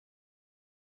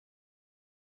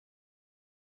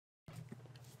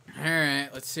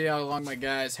Alright, let's see how long my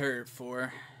guy's hurt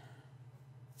for.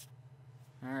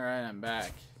 Alright, I'm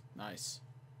back. Nice.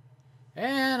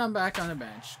 And I'm back on the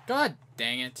bench. God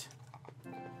dang it.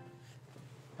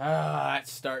 That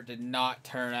start did not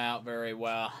turn out very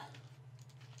well.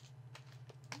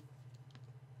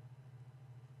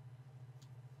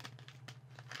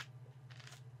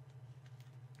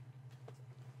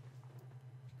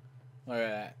 Look at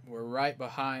that. We're right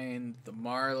behind the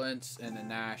Marlins and the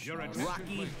Nationals.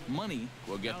 Rocky Money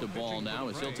will get the ball now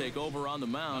as he'll take over on the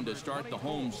mound to start the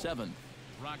home seventh.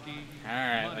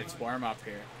 Alright, let's warm up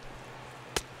here.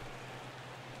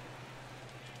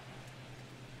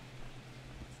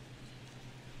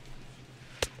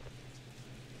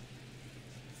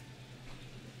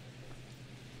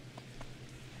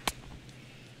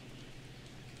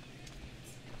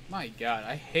 My God,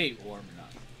 I hate warming up.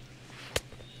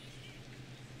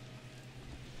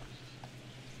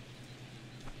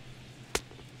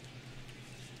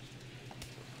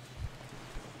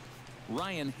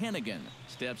 Ryan Hannigan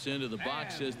steps into the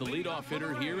box as the leadoff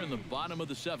hitter here in the bottom of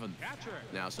the seventh.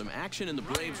 Now some action in the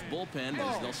Braves bullpen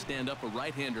as they'll stand up a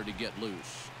right-hander to get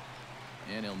loose.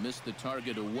 And he'll miss the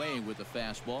target away with the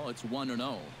fastball. It's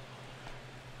 1-0.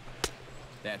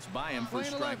 That's by him for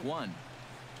strike one.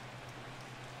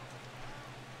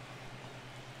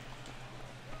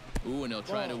 Ooh, and he'll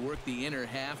try to work the inner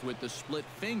half with the split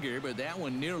finger, but that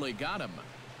one nearly got him.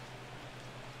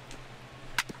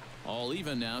 All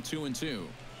even now, 2-2.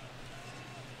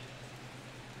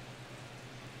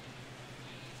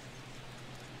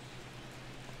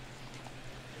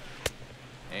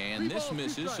 And this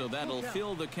misses, so that'll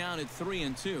fill the count at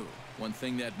 3-2. One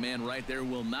thing that man right there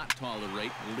will not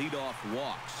tolerate: leadoff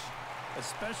walks.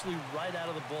 Especially right out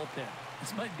of the bullpen.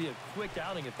 This might be a quick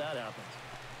outing if that happens.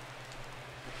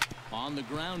 On the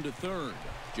ground to third.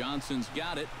 Johnson's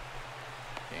got it.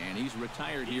 And he's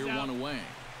retired here, one away.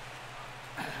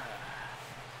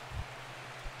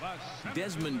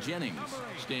 Desmond Jennings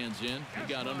stands in. He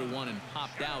got under one and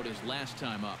popped out his last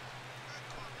time up.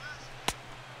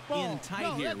 In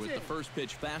tight here with the first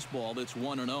pitch fastball. That's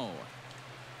 1-0.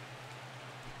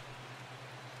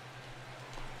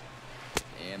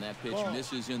 And that pitch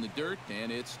misses in the dirt,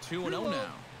 and it's 2-0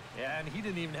 now. Yeah, and he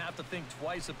didn't even have to think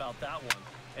twice about that one.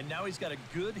 And now he's got a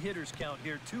good hitters count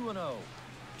here, 2-0.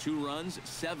 2 runs,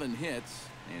 7 hits,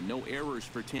 and no errors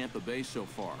for Tampa Bay so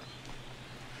far.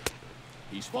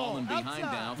 He's fallen behind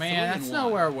now. Man, that's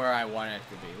nowhere where I want it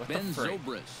to be. What Ben the frick?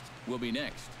 Zobrist will be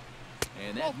next.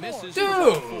 And that misses.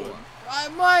 Dude!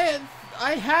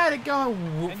 I had it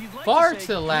going far to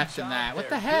the left in that. What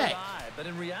the heck? But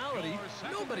in reality,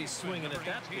 nobody's swinging at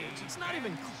that pitch. It's not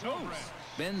even close.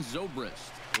 Ben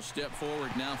Zobrist will step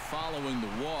forward now following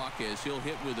the walk as he'll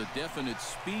hit with a definite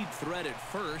speed threat at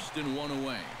first and 1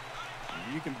 away.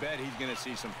 You can bet he's going to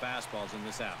see some fastballs in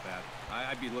this at-bat.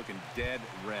 I'd be looking dead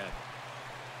red.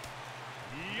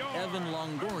 Evan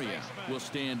Longoria will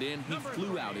stand in. He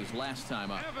flew out his last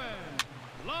time up.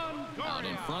 Out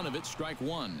in front of it, strike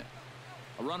one.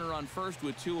 A runner on first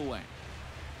with 2 away.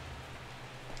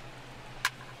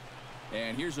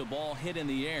 And here's a ball hit in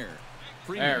the air.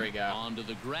 Freeman there we go. Onto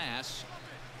the grass.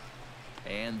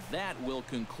 And that will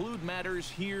conclude matters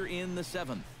here in the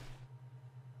 7th.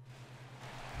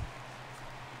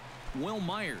 Will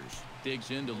Myers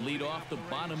digs in to lead off the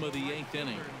bottom of the 8th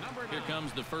inning. Here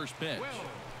comes the first pitch.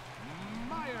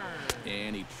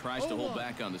 And he tries to hold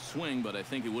back on the swing, but I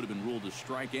think it would have been ruled a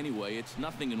strike anyway. It's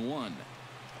 0-1.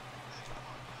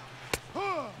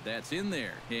 That's in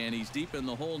there, and he's deep in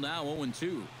the hole now,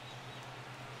 0-2.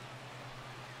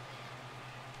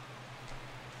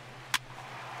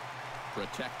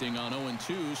 Protecting on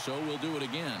 0-2, so we'll do it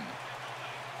again.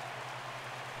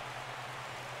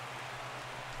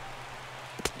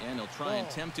 And he'll try and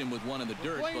tempt him with one in the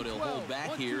dirt, but he'll hold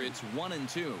back here. It's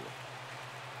 1-2.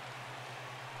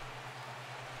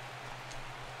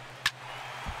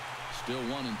 Still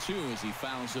 1-2 as he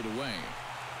fouls it away.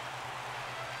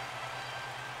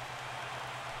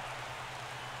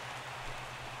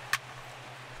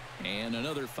 And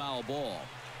another foul ball.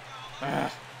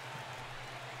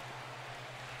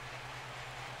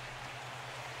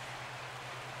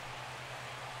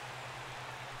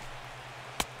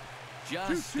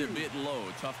 Just a bit low.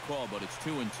 Tough call, but it's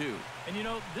 2-2. And you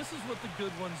know, this is what the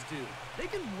good ones do. They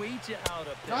can wait you out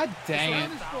up there. God dang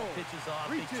it. Pitches off,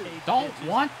 they take Don't pitches.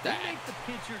 want They that. make the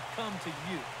pitcher come to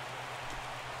you.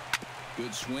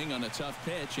 Good swing on a tough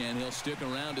pitch, and he'll stick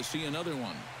around to see another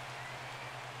one.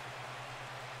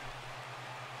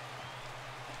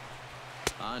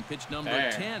 On pitch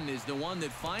number 10 is the one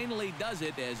that finally does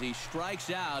it as he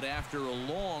strikes out after a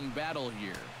long battle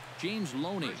here. James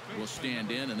Loney will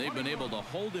stand in, and they've been able to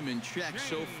hold him in check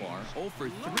so far. 0 for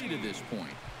 3 to this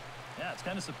point. Yeah, it's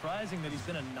kind of surprising that he's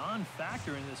been a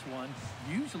non-factor in this one.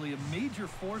 Usually a major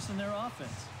force in their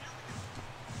offense.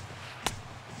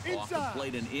 Off the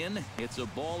plate and in. It's a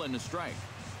ball and a strike.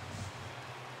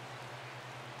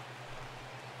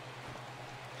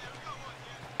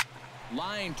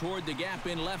 Line toward the gap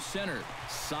in left center.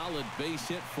 Solid base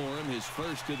hit for him, his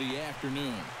first of the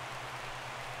afternoon.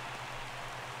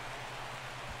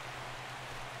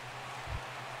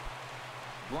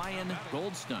 Brian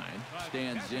Goldstein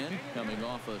stands in, coming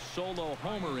off a solo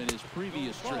homer in his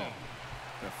previous trip.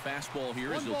 The fastball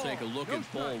here as he'll take a look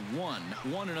at ball 1,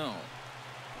 1-0.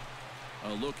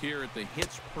 A look here at the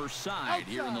hits per side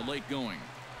here in the late going.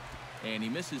 And he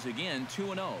misses again,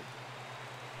 2-0.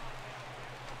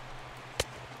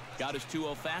 Got his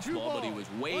 2-0 fastball, but he was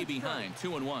way behind,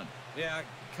 2-1. Yeah,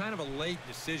 kind of a late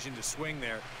decision to swing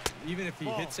there. Even if he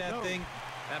hits that thing,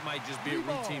 that might just be a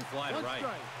routine fly to right.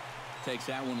 Takes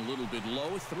that one a little bit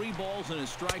low. 3 balls and a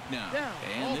strike now.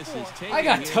 And this is taking I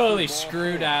got totally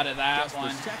screwed out of that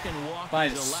one by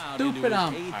a stupid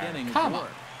umpire. Come on.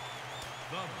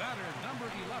 The batter, number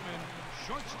 11,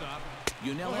 shortstop.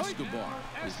 Yunel Escobar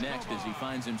is next as he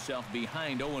finds himself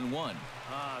behind 0-1.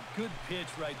 Good pitch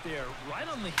right there, right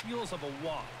on the heels of a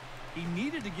walk. He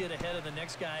needed to get ahead of the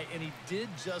next guy, and he did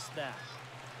just that.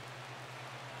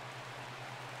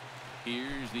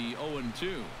 Here's the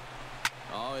 0-2.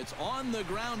 Oh, it's on the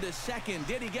ground to second.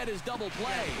 Did he get his double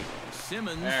play?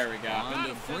 Simmons there we go. On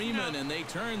to Freeman, and they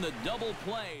turn the double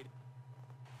play.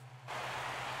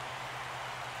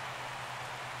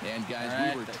 And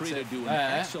guys, we were treated to an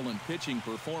excellent pitching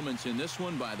performance in this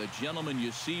one by the gentleman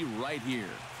you see right here,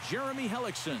 Jeremy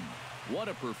Hellickson. What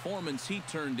a performance he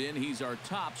turned in. He's our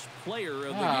tops player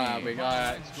of the game. We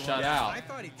got shut out.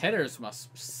 Hitters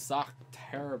must suck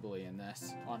terribly in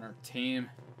this on our team.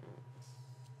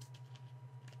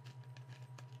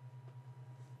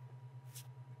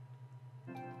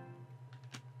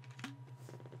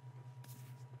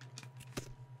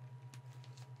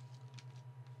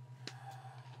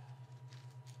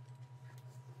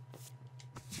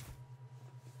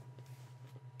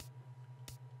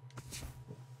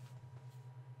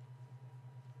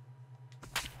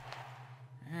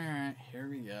 Alright, here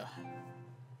we go.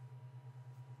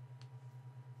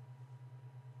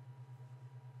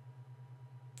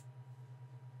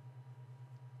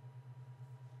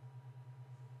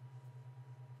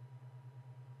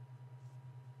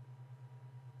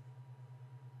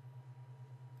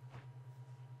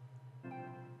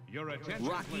 Your attention,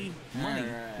 Rocky Money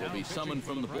will be summoned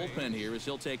from the bullpen here as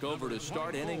he'll take over to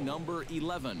start inning number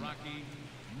 11. Rocky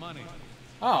Money.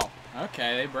 Oh,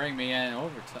 okay. They bring me in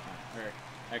overtime or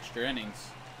extra innings.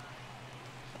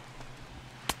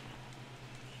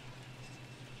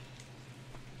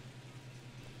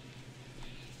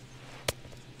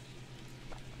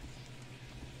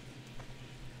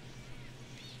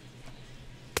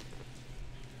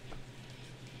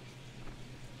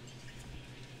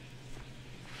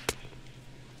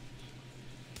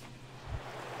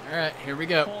 All right, here we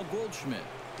go. Paul Goldschmidt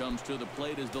comes to the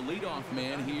plate as the leadoff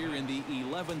man here in the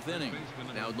 11th inning.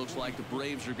 Now it looks like the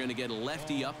Braves are going to get a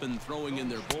lefty up and throwing in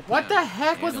their bullpen. What the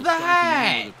heck was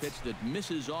that? The pitch that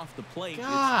misses off the plate.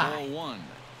 God. It's ball 1.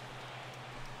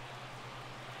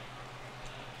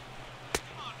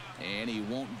 And he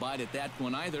won't bite at that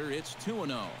one either. It's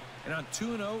 2-0. And on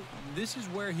 2-0, this is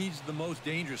where he's the most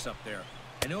dangerous up there.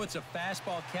 I know it's a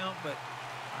fastball count, but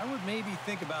I would maybe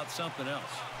think about something else.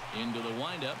 Into the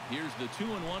windup. Here's the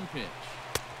 2-1 pitch.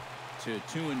 To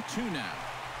 2-2 now.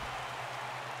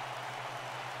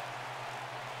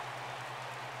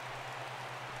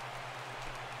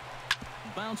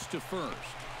 Bounce to first.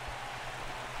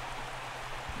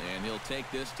 And he'll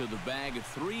take this to the bag of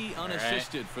 3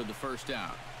 unassisted for the first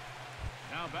out.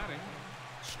 Now batting.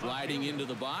 Striding into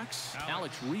the box,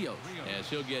 Alex Rios, as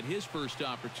he'll get his first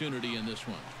opportunity in this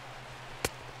one.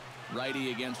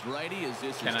 Righty against righty as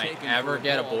this Can is I taken ever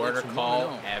get a border It's call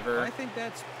 1-0. ever? I think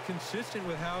that's consistent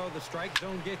with how the strike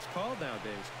zone gets called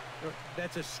nowadays.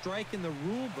 That's a strike in the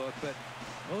rule book, but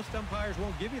most umpires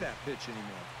won't give you that pitch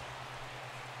anymore.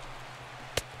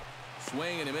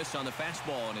 Swing and a miss on the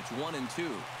fastball, and it's 1-2.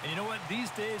 And you know what? These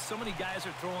days, so many guys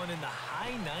are throwing in the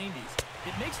high 90s.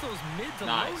 It makes those mid to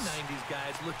low 90s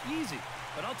guys look easy.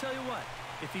 But I'll tell you what,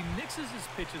 if he mixes his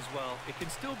pitches well, it can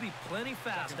still be plenty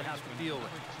fast to have to deal with.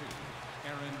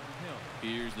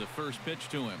 Here's the first pitch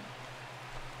to him.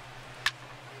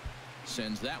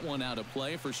 Sends that one out of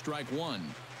play for strike 1.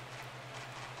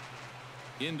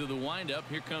 Into the windup.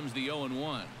 Here comes the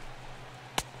 0-1.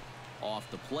 Off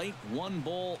the plate, 1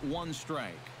 ball, 1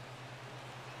 strike.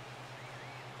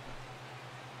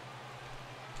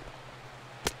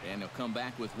 And he'll come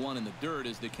back with one in the dirt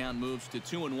as the count moves to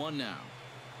 2-1 now.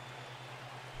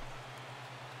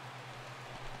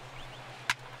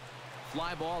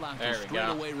 Fly ball out to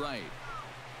straightaway right.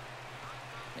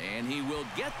 And he will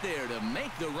get there to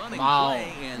make the running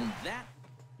play, and that...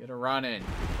 Get a run in.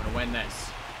 I'm gonna win this.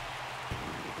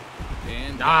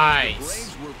 And nice. The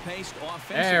Braves were paced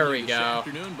offensively there we this go.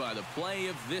 afternoon by the play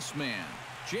of this man,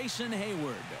 Jason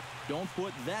Hayward. Don't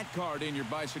put that card in your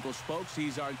bicycle spokes.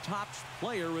 He's our top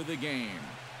player of the game.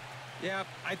 Yeah,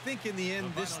 I think in the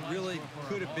end, this really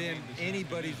could have been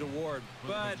anybody's award.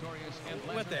 But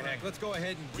what the heck? Let's go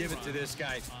ahead and give it to this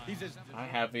guy. I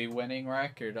have a winning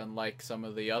record, unlike some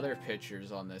of the other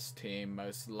pitchers on this team,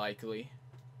 most likely.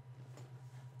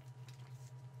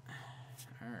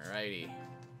 Alrighty.